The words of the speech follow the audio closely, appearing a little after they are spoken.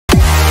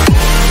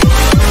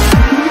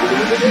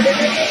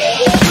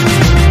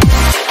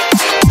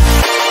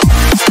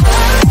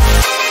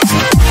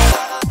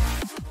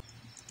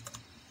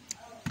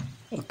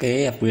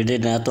Okay,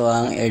 upgraded na to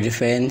ang air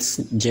defense,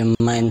 gem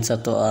mine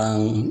sa to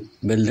ang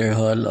builder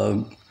hall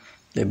o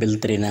level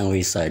 3 ng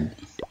wizard.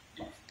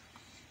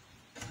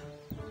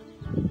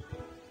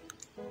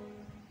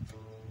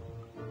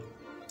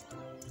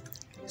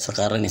 So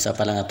karon isa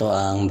pa lang na to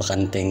ang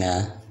bakante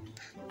nga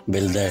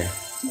builder.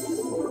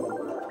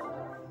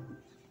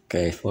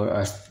 Okay, 4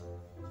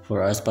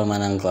 hours pa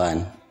man ang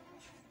kuan.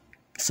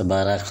 Sa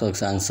barracks o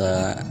saan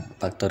sa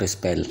factory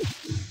spell.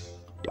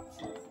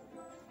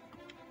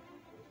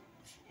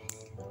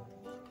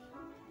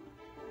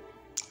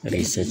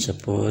 Research sa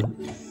food.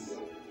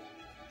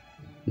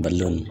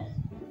 Balloon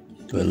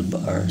 12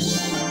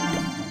 hours.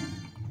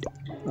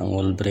 Ang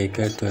wall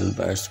breaker 12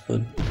 hours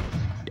food.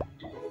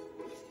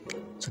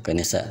 So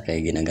kanisa kay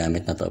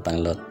ginagamit na to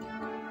pang lot.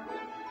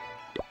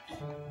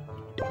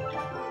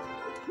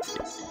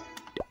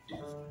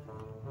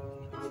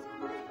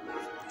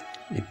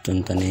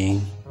 Itong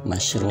taning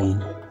mushroom.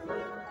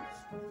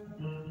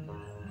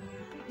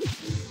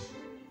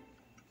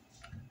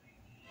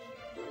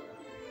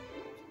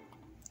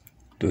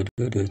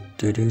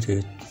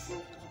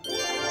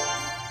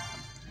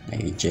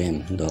 Ay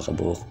gem, do ka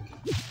buhok.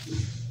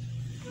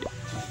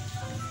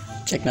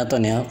 Check na to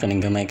niya,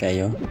 kaning gamay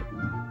kayo.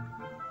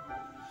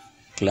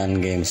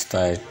 Clan game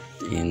start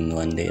in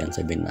 1 day and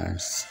 7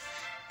 hours.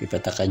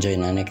 Ipata ka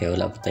join na kay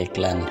wala pa tay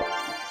clan.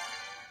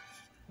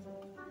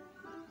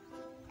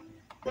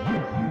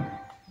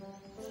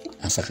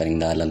 Asa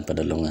kaning dalan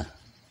padulong nga.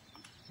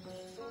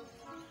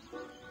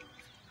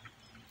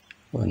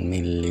 1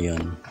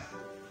 million.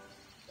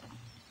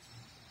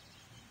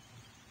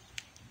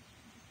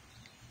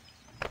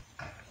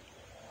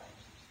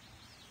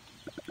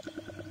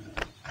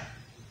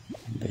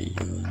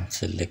 Ayun,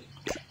 select.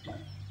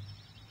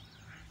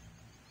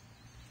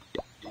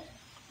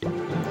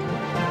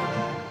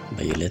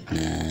 Violet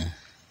na.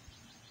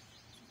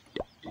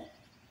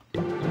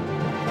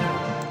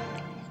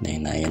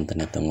 Nainayan ta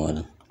na itong wall.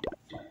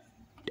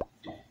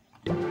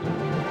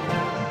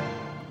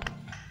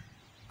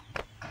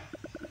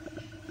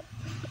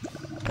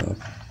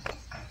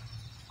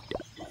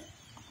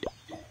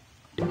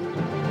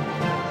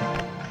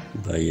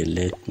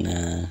 Violet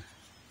na.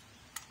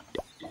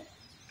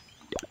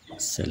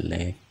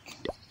 Select.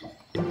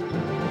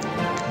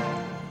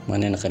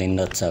 Muna na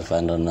kanindot sa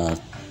ano na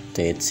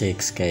State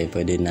 6 kay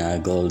pwede na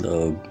gold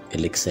o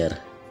elixir.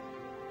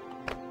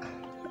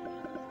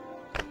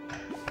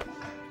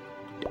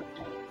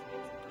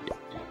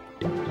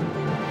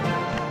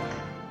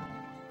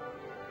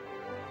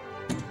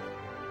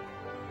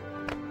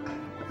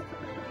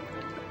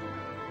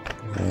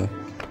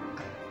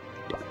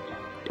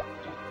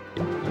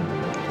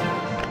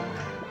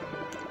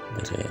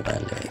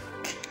 Balik.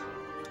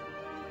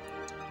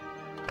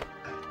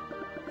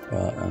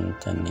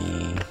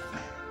 Antony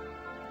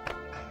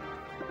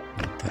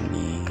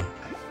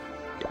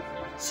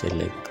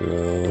select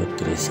row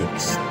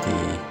 360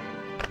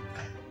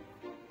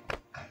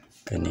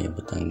 kani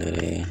butang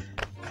dari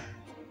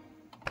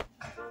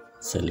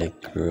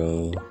select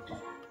row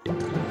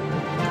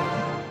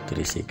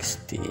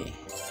 360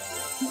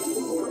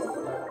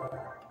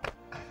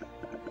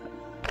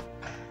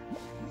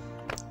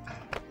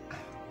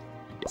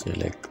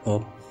 select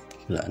off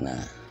wala na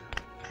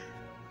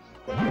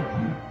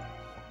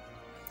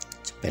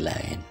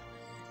pelain.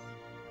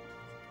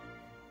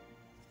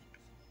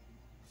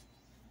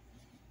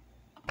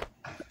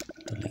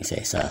 Ito lang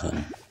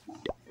isa-isahon.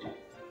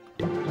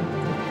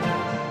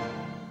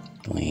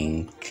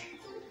 Twink.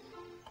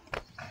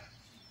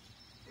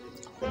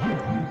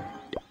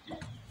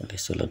 Pwede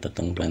sulod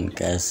itong Grand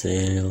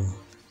Castle.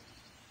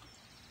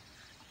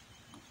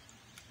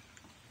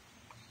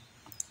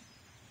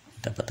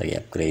 Dapat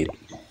i-upgrade.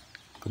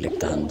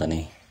 Kolektahan ito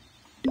ni.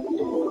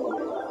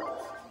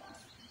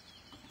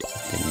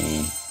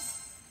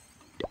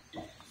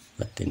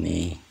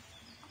 Ini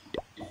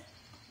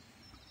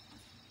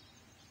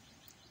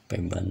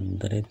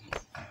 500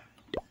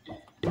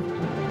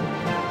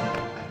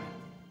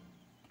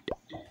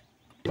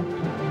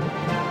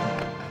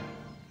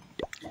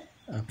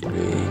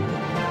 upgrade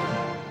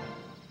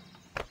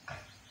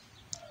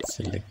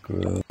select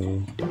row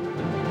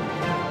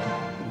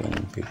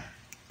 150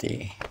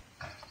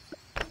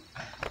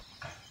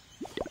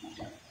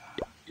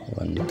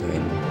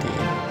 120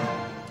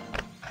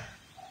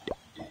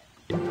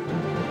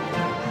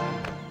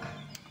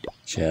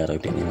 share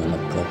ini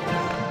malagkop.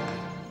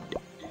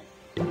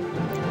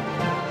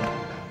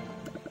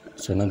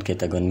 Sunod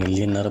kita 1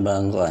 million na ba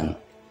ang kuan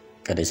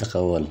kada sa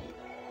kawol.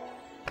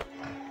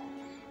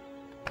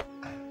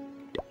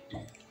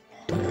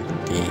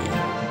 30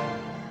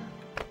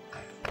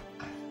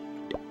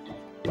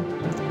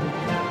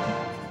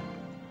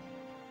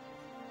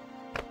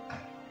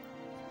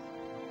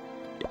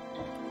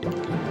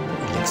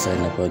 elixir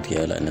na po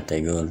kaya wala na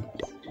tayo gold.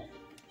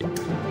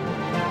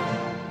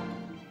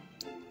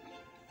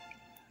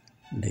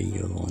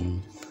 Dayon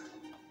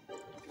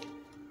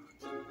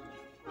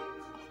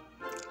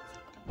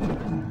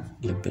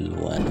level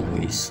 1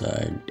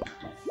 wizard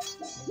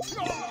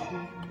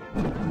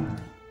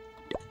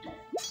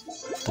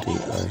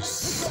 3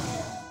 hours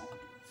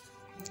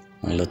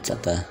balot sa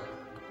ta.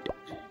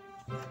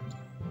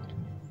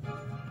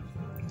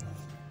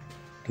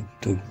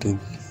 Tug.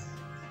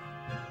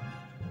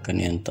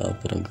 Kaniyan tao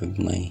pero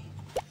gagmay.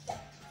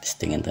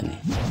 Testingan tani.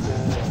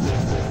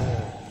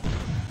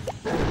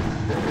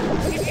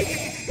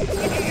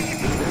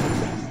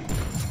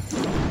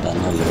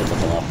 Tanong ulit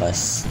ito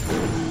mapas.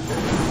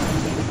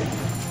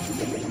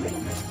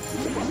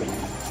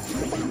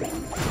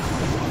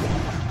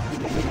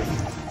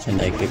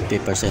 Sinday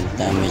 50%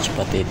 damage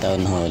pati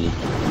town hall.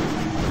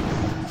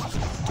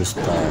 2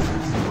 star.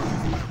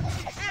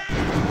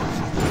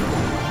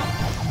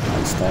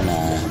 1 star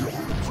na.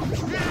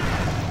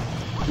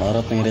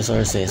 Maurot ng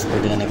resources,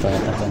 pwede na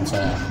nagpangatapan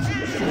sa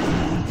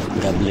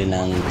goblin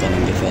ng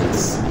kanang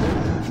defense.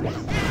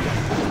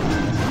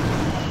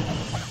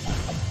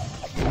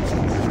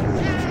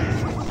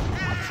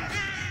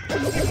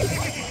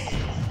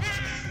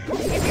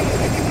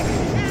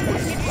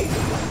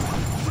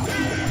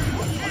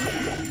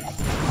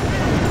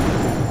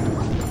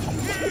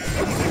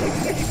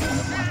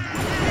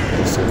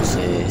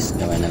 Resources,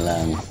 gamay na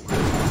lang.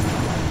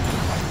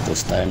 2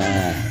 star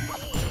na.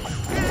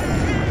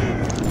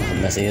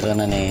 Nasira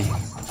na ni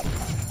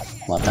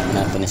matak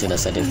na po ni sila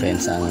sa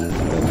defense ang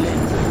goblin.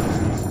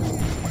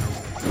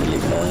 Bili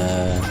ba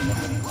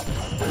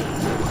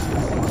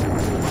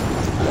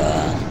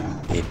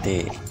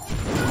iti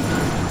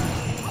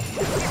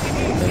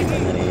balik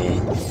na rin.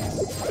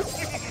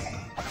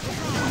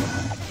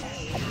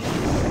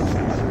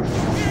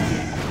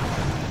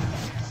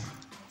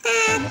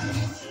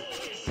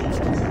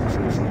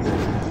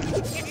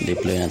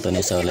 Deploy na to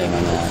ni Sole,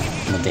 mga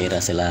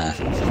matira sila.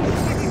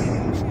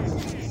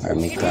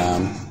 Army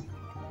camp.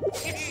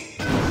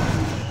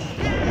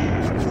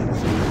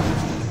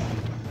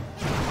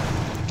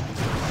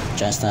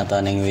 Chance na to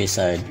ng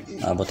wizard.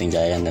 Abot yung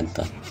giant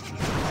nito.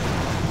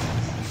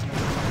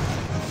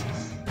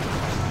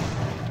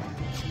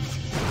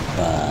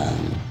 Bang.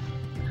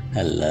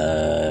 Hala.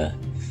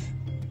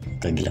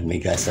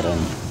 Kaglamigas ron.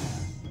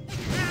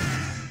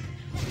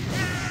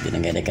 Di na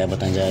gaya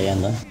kabot ang giant,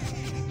 no?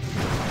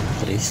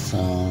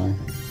 Tristan.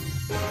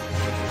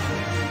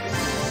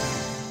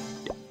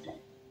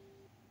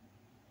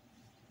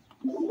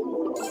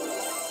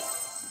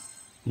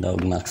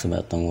 Dog max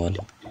ba itong wall?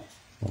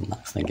 O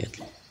max na get.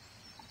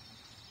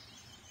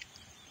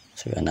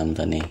 So anam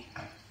tani.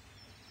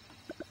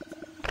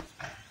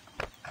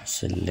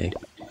 Select.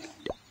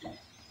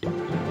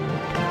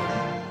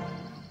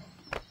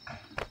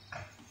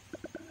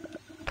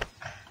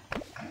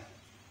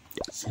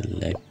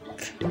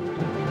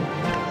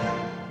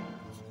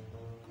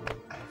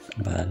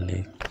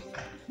 Balik.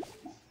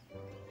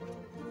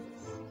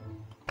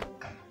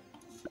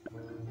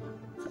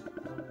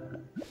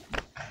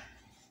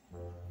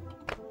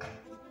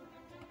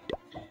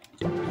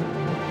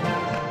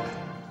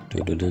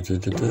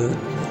 Tuh.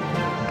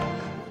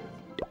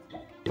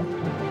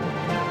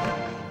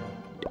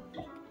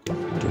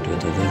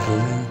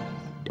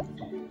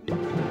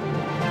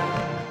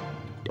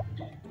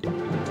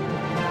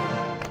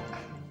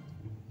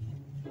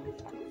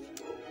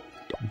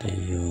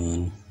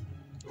 Ayun.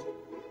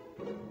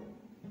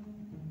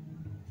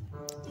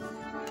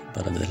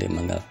 Para dali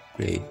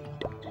mag-upgrade.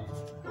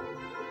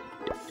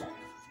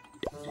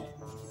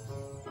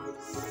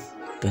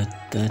 Tat.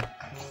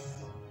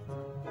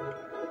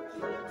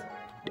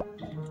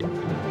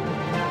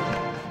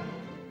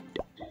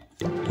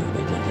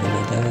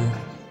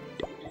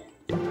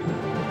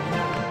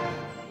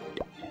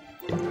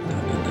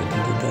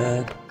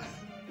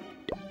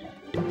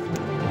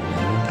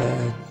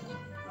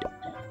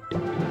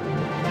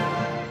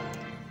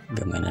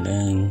 Gamay na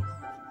lang.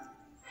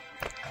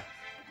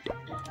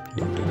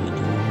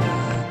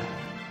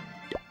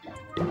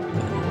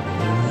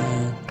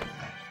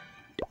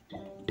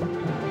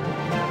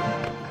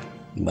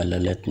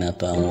 Balalet na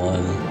to ang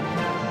wall.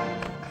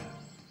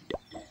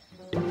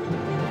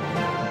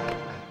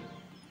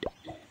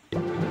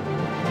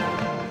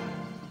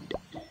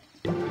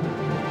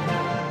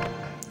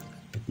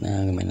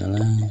 Gamay na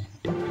lang.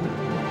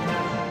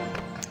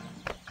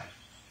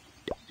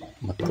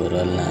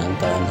 Magkural na ang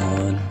town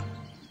hall.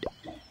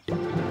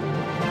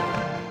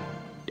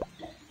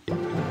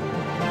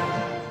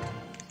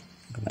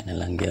 Gamay na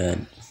lang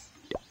good.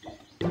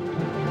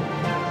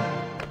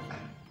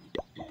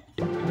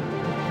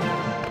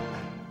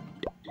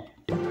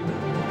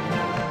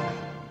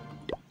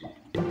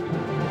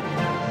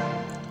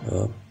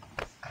 Up.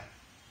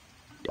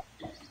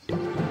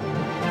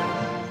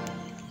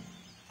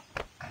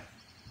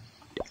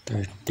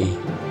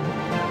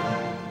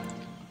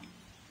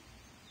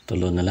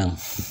 Tulo na lang.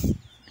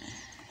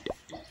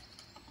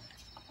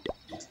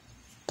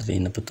 3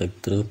 na putag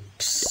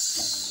troops.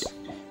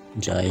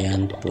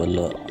 Giant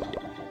pulo.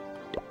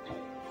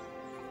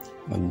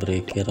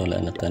 Mag-breaker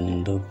wala na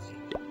tandog.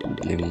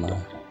 5.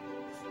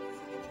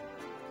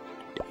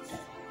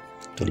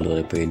 Tulo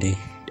rin pwede.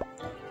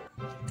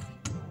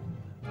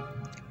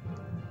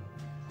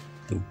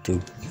 Tug.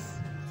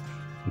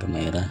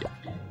 Gamayra.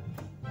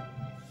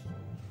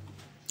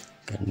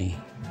 Kani.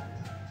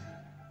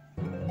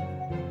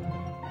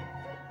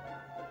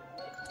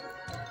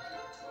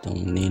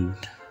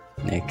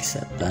 Next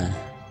ata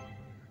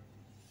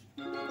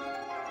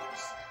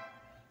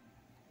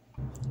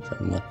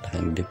samot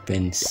ang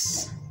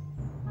defense.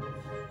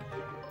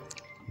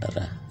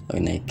 Tara,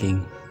 huwag na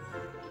king.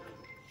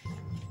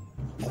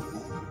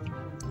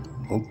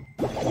 Hop.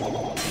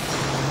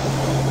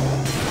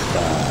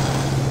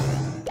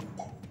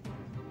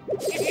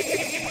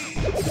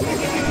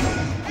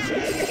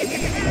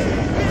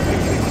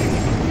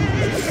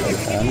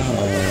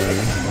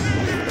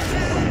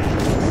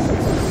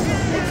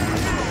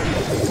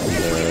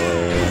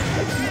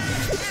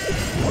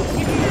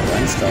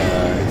 One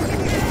star.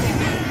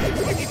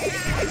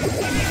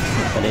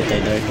 Palit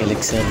tayo Dark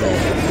Elixir ba?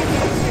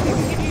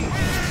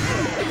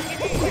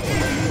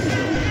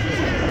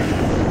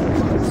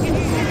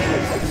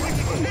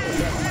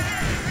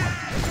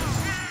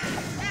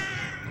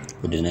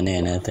 Pwede na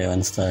yan natin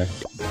 1 star.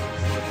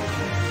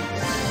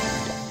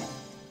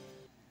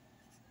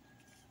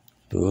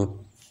 2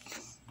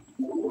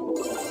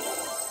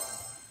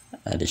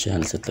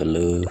 additional sa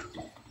tulo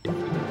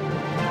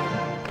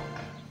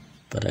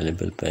para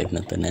level 5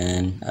 na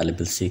tanan,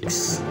 level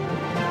 6.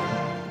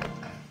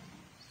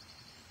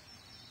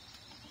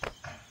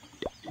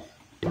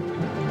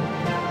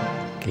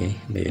 Okay,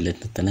 violet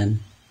na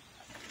tanan.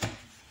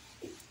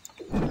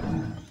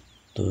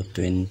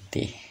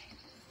 220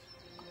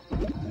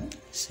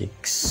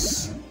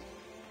 6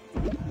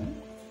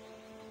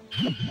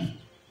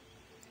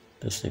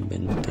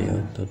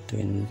 270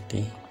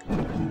 220.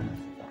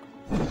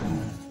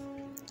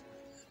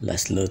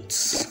 Last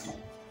lots.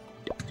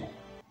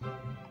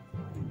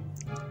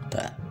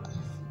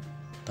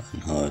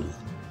 Town hall.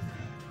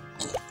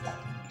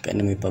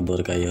 Kaya may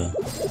pabor kayo.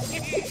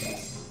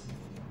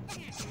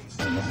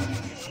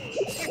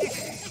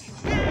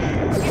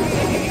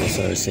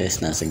 Resources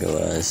nasa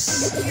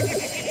gawas.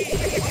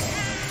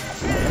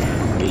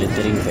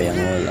 Glittering pa yung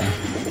wall ah.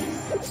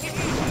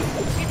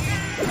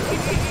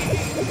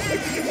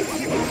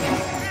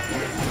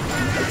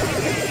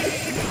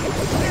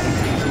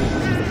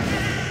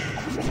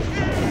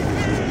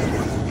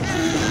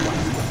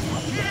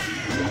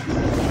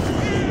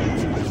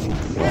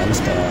 One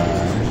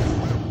star.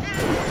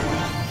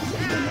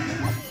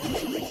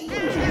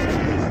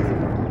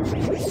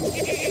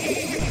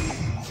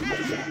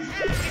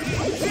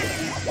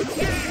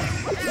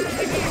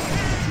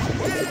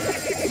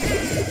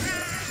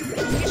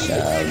 Siya,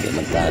 di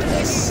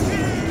magtatas.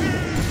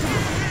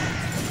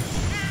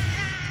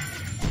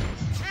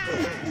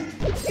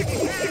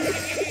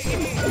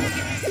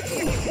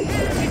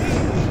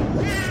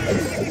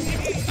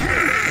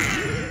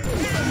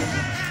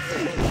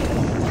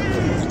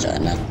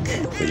 Anak,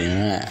 pwede na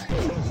nga.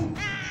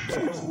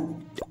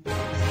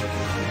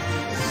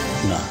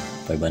 Na,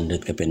 500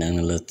 ka pinang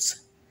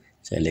lots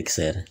sa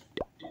elixir.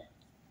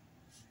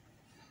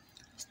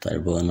 Star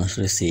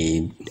bonus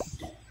received.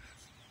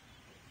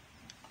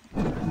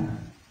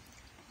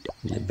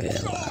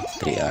 Level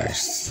 3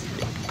 hours.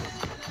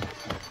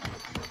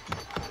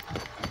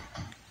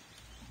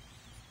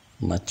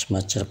 Match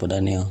po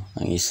dani oh.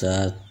 Ang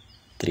isa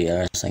 3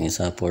 hours, ang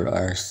isa 4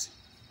 hours.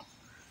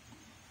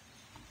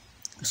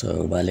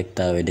 So balik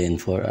ta within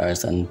 4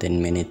 hours and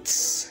 10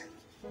 minutes.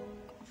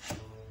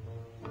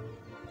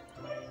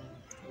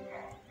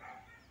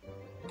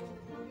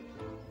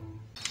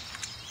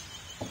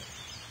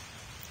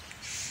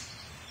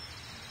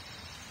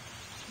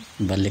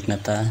 Balik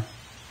na ta.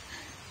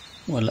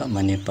 Wala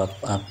man ni pop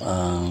up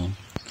ang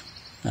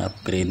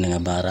upgrade nga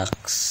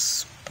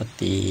barracks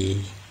pati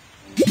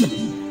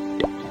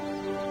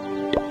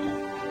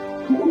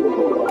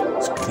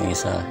sa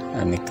isa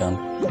army camp.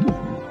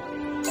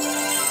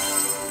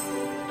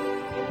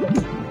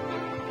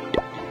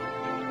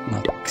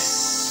 Max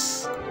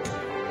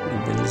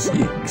level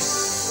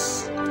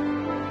 6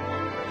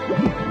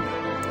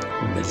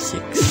 level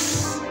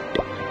 6.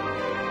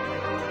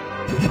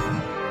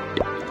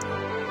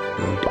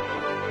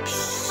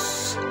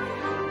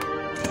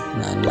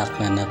 Na-unlock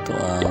na to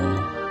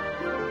ang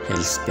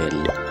health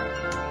spell.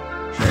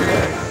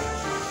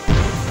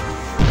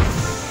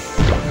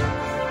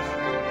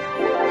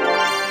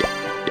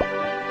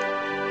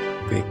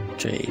 Quick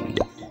train.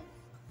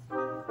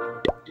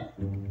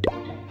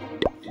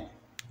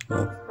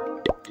 Oh.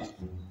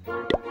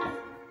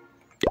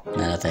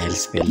 Na-unlock health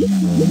spell.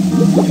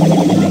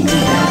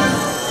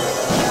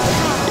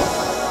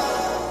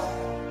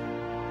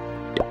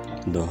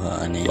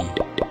 Doha ani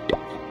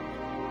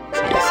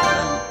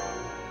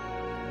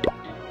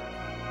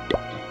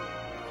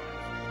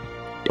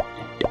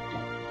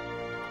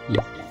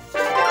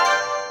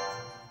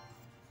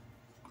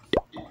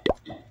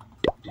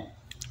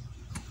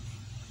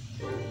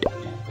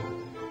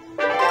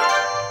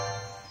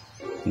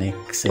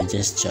next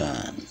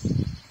suggestion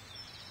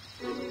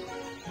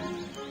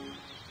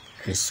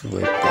is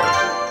weapon.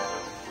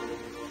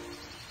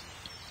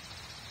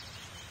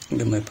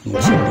 Gamay pang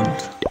masunod.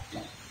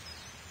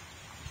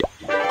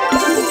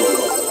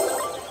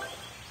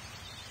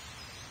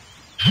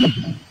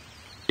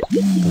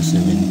 To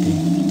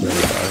 70 12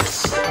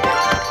 hours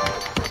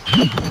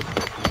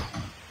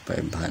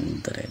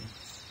 500.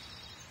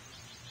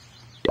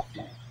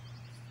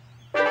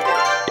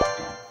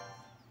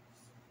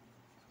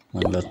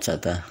 Manglot sa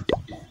ta.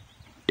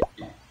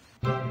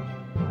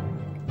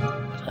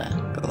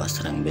 Gawas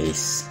ng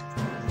base.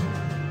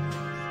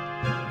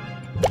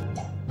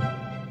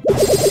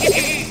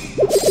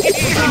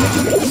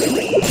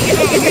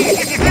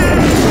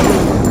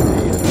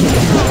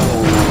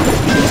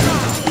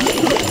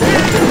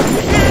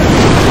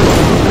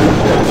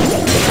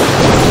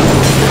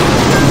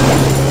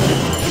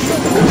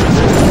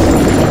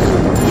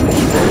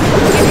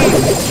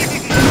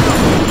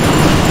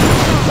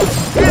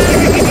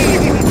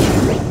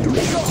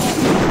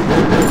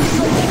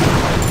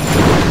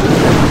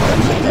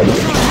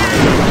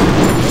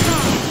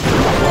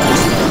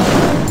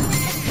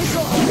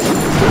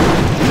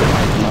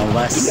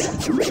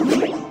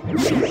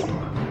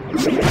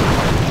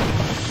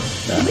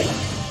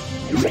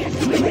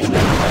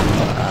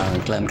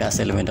 Ang clan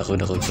castle may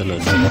dako-dako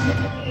sulod.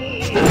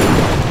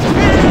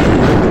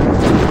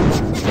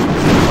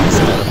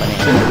 Sarap pa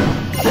niya.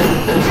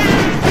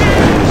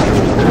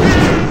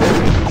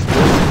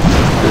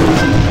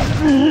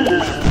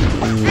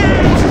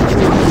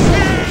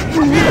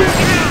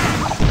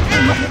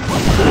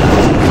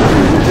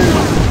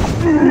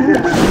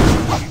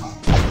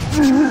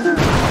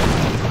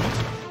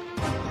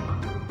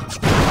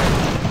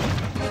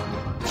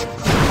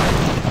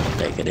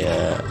 Take it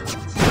out.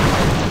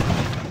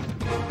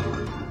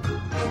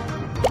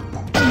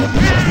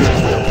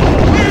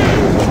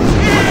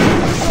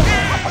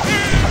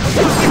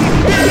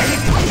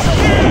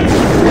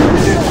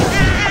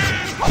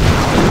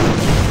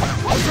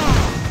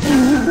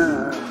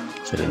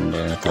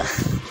 Surrender na ta.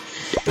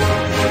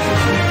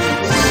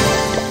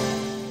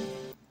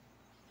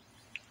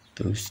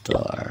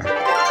 2-star.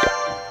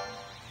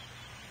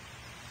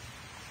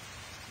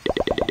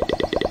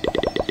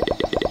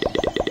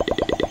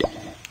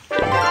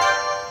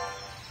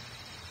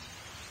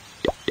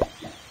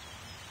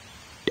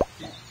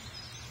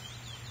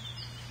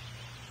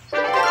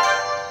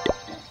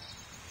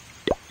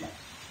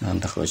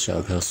 Nanda ko siya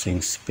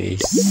housing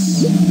space.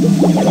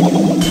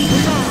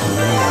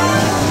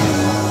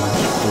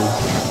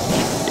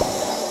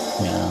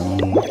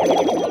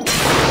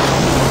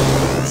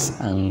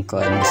 Ang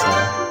kuan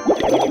sa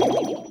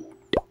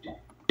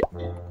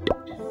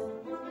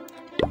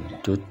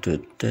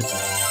tutut pero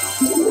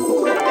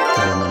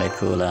malay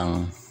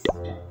kulang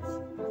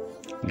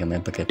gamay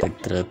paketag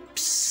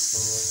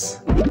trips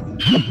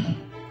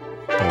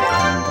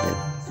 500.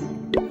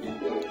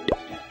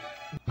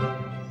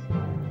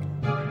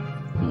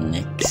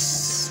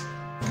 Next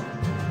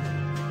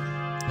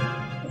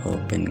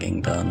open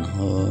gang town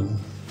hall.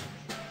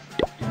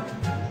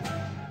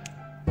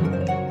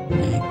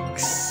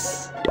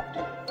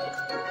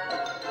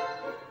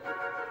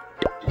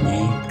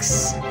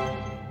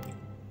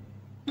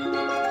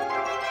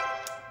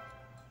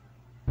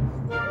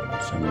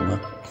 Sambak.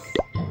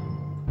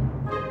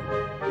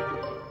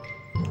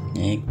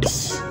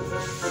 Next.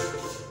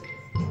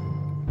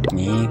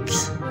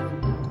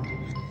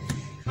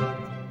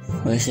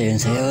 Wala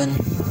sayon.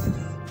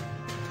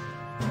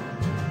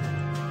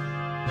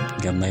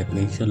 Gamay pa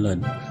yung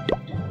sulod.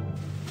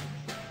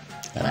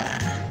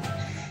 Tara.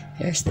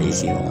 Here's the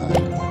easy one.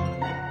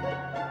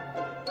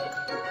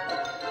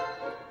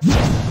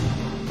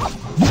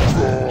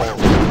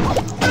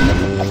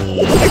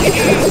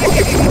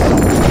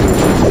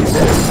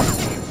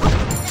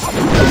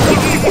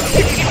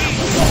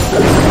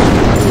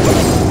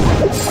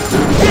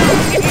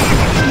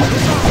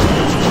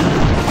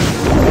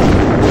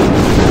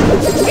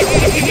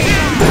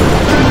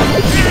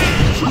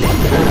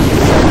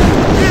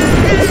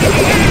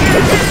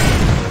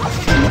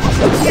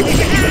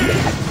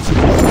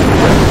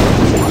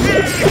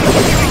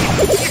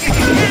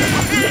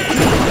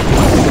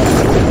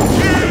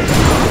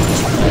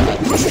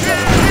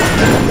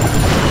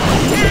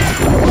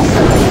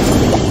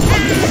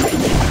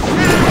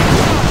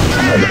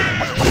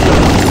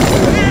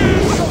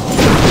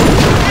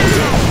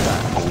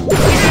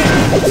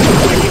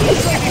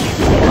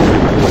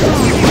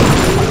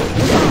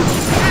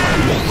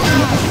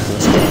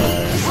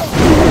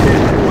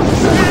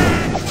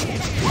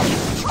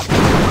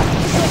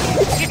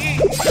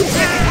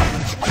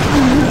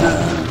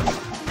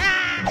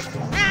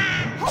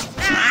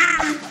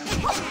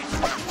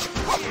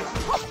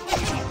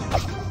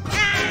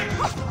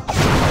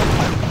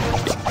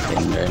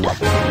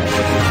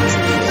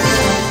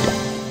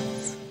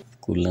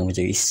 Kulang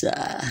macam isa.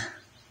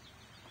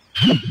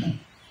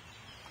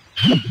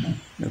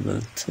 Level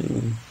 2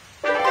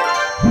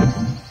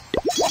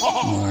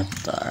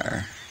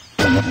 mortar.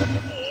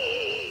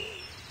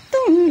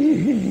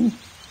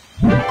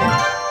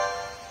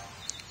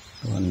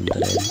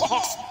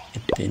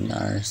 118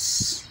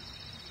 hours.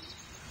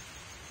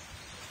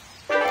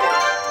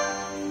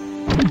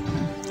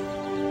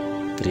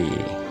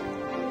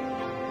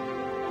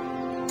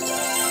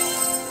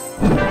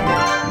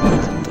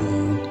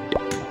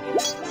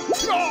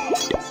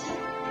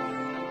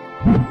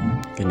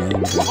 Kena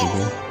yang juga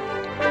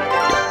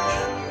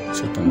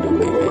setong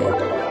dumi kayak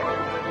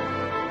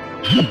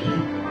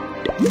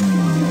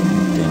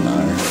 10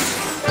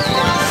 hours.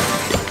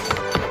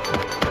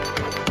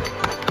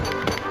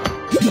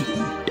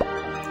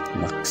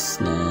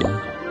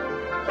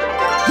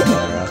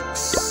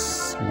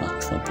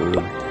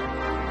 Tug,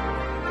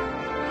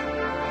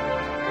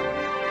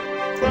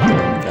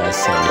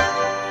 Castle,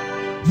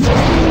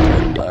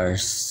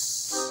 bars,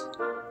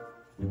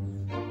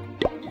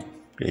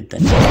 grade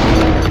 10.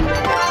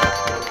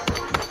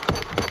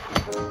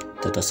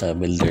 Ito sa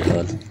builder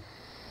hall.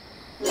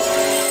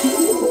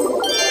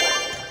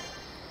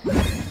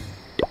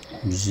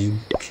 Zig,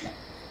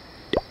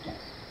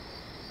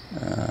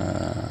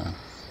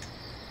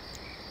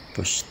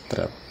 push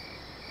trap,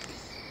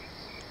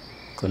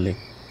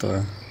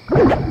 collector,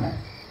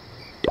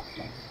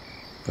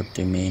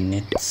 40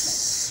 minutes.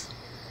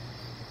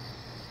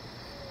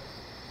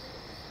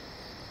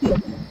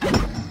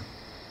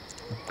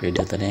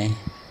 Upgrade ito na eh.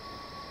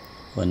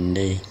 1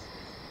 day.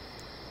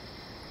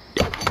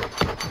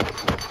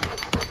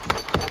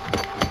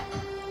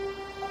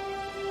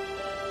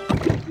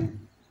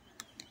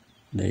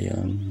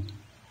 Dayon.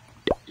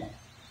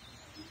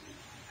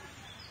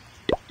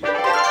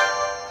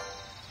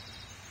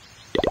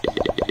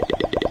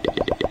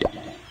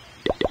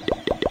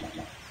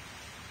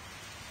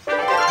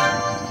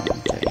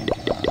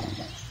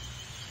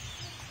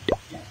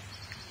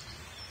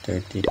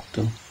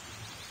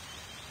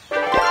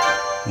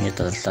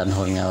 Ito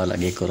tanhol nga wala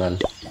gi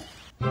koral.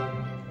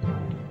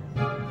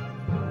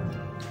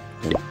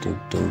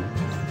 Tug.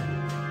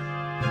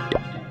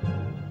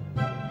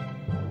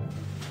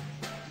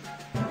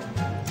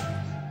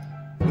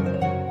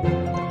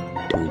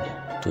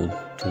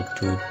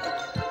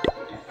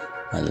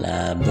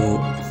 Malabo.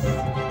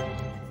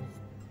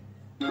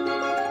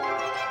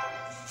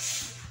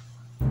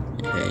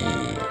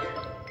 Yay.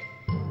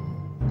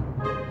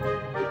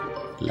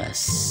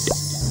 Last.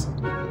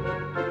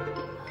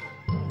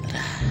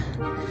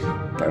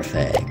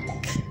 Perfect.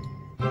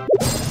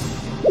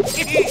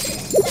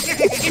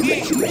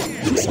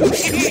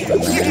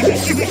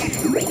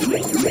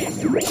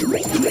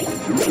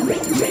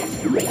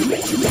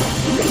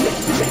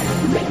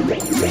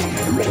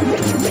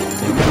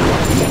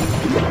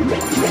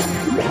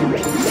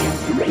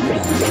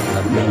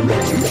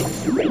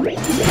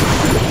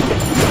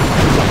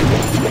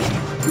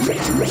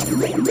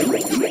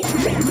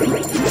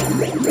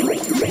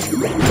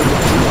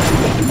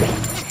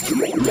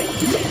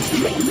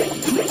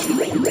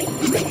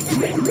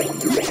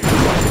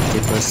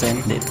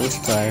 Dito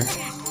star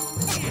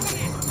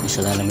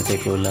isa na lang ito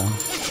kulang.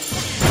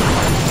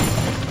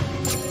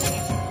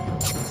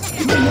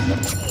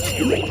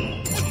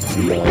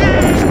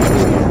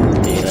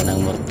 Tira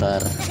ng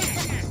mortar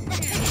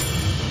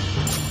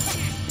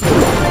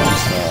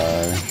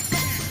star.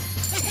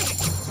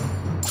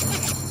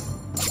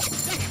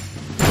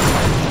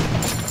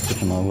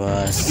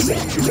 Tumawas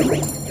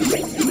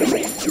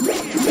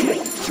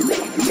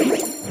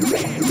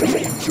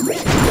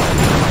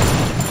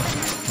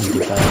hindi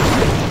pa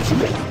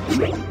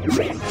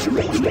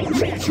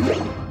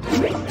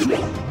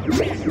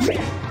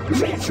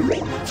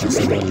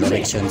possible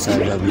direction sa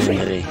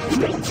gablinary.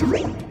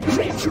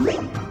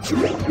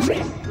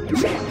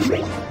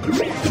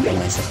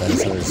 May sa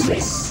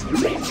resources.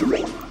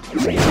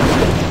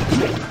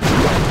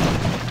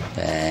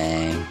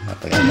 Bang.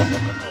 Napagano.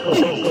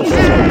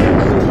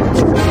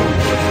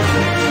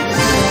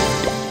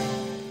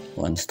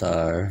 One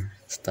star.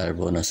 Star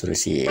bonus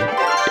received.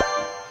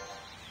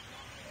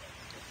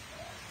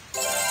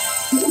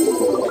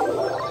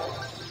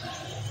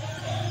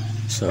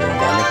 So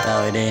balik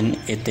tayo din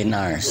 18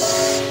 hours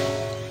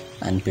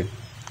and 17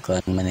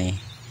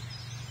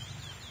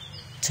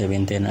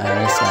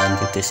 hours and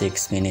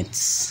 56 minutes.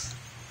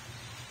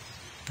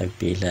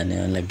 Tagpila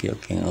na yung lagi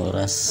yung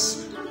oras.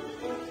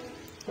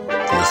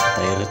 Please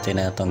priority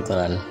na itong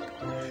coral.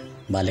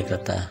 Balik na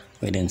ta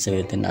within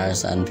 17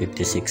 hours and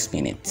 56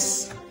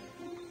 minutes.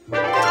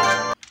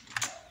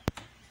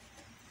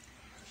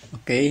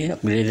 Okay,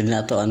 upgrade na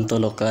ito ang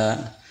tulo ka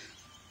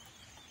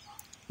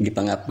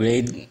gipang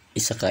upgrade.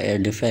 Isa ka air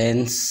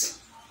defense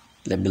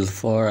level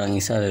 4, ang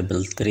isa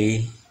level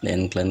 3,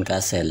 then clan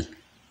castle,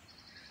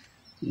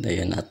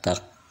 dayon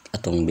attack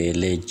atong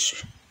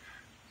village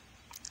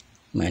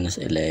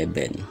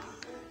 -11.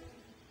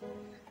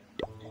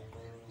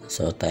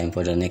 So time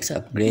for the next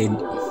upgrade.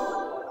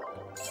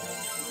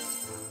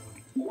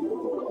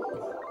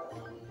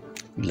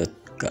 Loot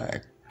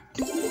card.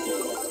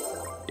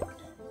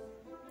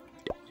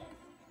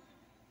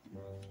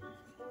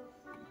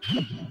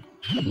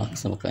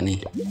 Max na ka ni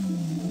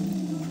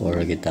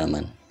 4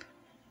 gitaman.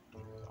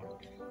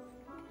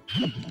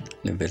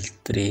 Level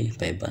 3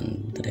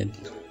 500.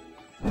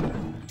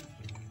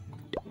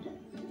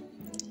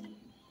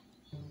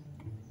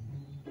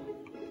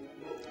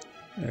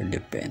 Air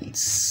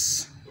defense,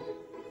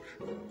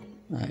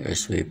 air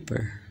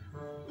sweeper.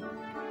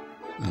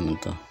 Ano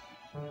to?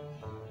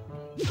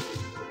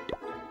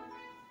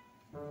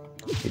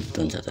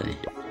 Ito sa tadi.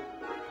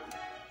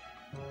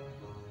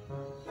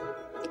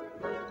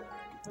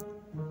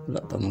 Wala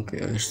pa mong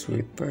air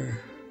sweeper.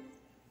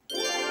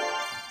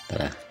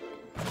 Tara.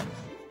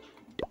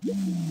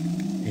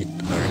 8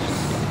 hours.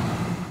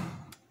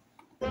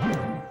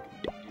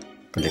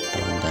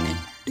 Collector ang tani.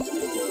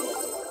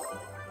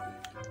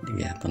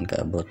 Hindi yapon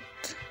kaabot.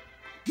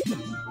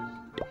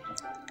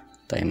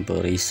 Time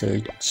for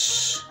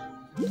research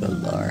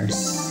 12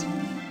 hours.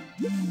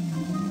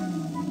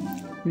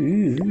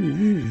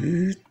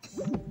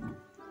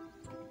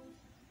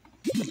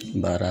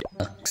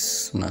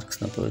 Barracks max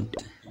na po.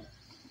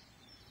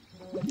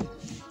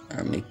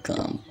 Army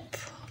camp.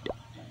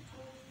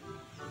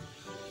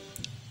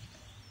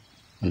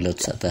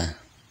 Lots ata.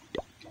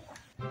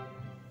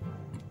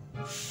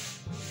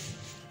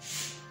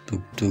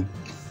 Tug-tug.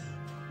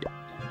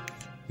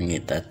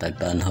 Ngita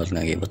tagtanhol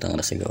nga gibutang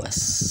ra sa gawas.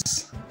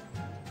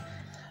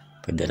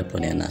 Pwede na po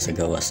niya nasa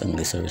gawas ang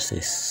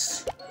resources.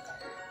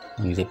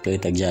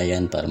 Mag-deploy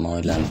tag-giant para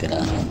mawala ang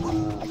tirahan.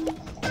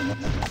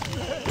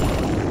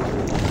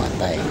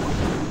 Matay.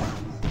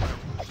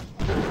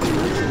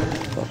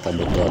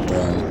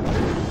 Papabuto-tong.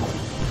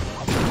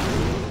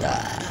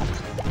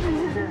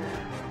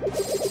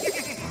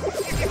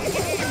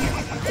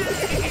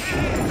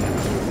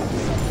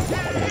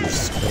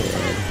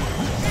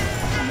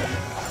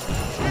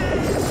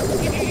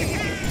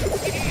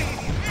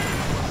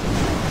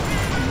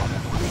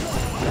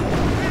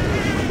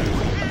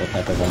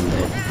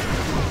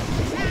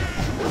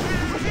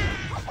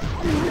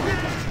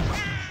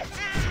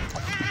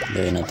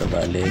 Gawin na ito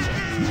balik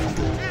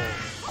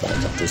para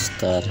sa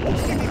 2-star.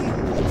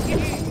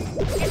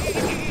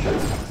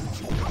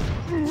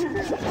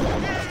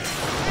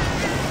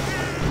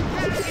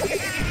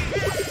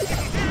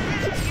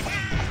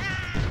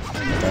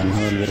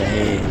 Tanhol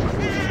birahe.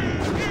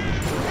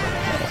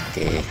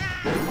 Okay,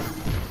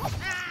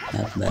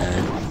 not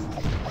bad.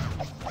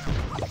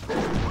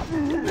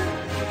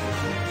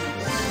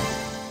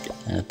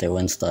 Ate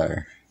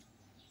 1-star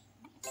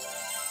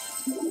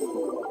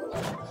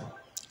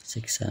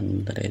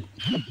 600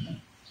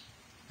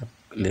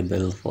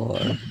 level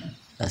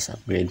 4 as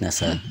upgrade na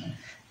sa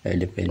air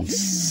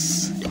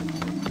defense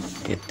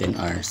 18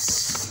 hours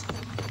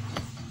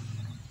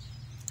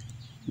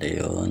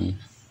dayon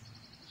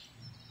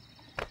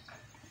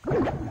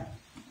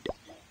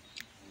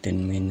 10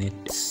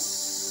 minutes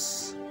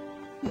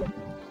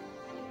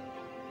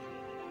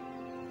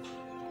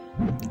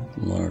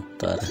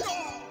mortar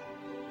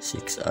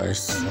 6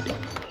 hours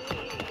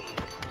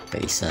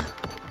paisa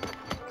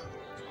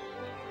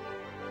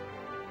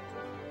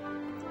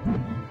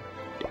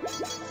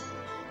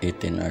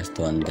 18 hours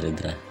 200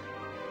 ra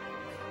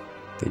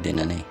pwede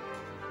na na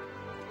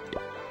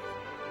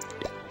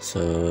so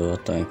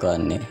itong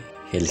ikuan ni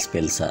heal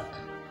spell sa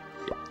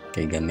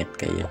kay gamit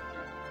kayo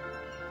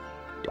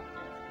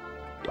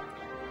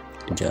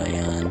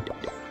giant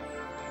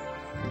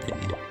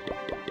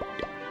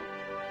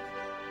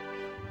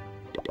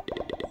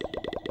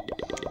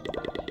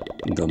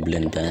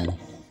goblin tan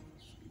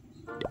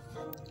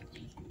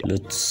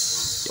loots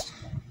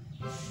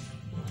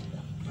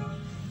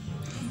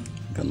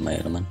gamay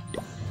naman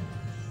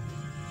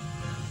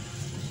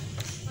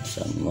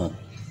samot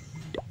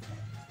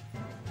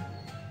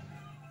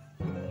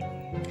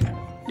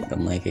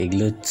gamay kay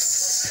glutes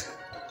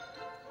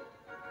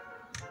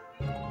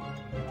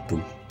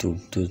tug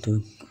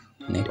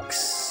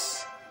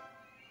next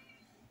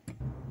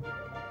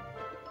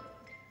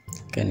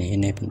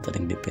kanina punta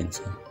ng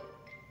depensa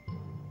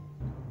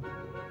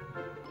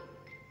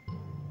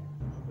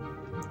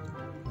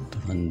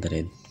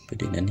 200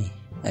 pwede na ni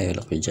ay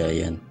wala ko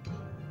giant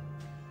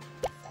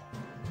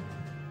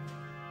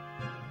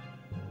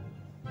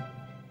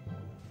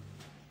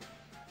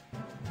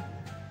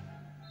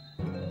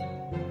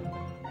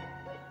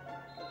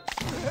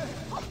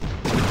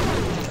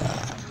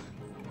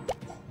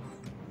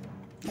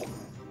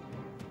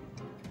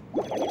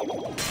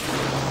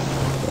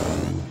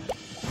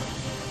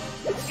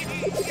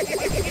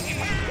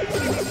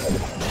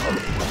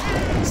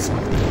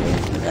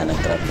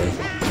nagtrap eh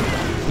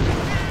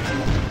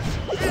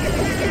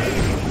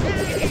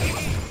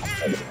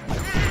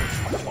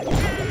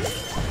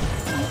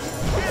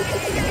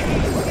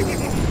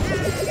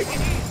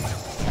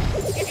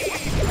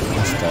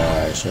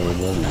star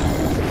shoulder na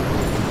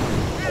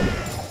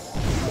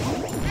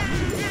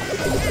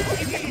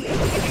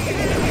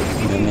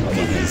gamit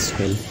kay heal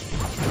spell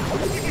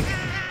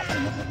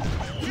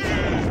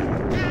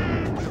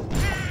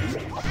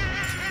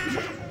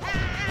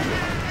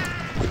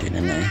pwede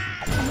na na eh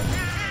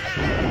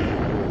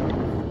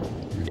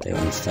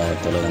 1-star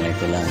tulungan na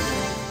ito lang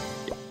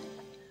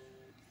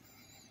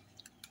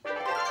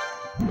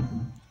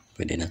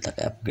pwede na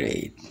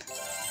upgrade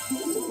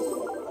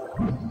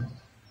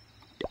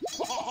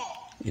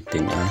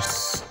 18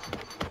 hours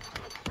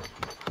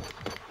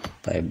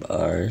 5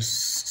 hours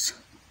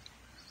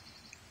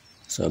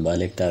so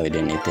balik tayo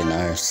within 18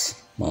 hours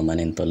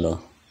mamanin tulo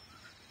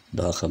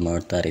doha ka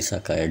mortar isa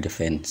ka air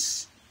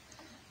defense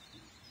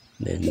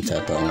then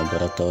sa ito ang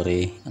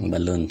laboratory ang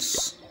balloon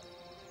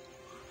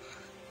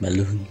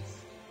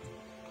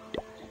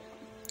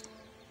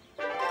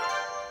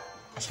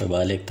so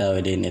balik tayo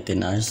within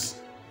 18 hours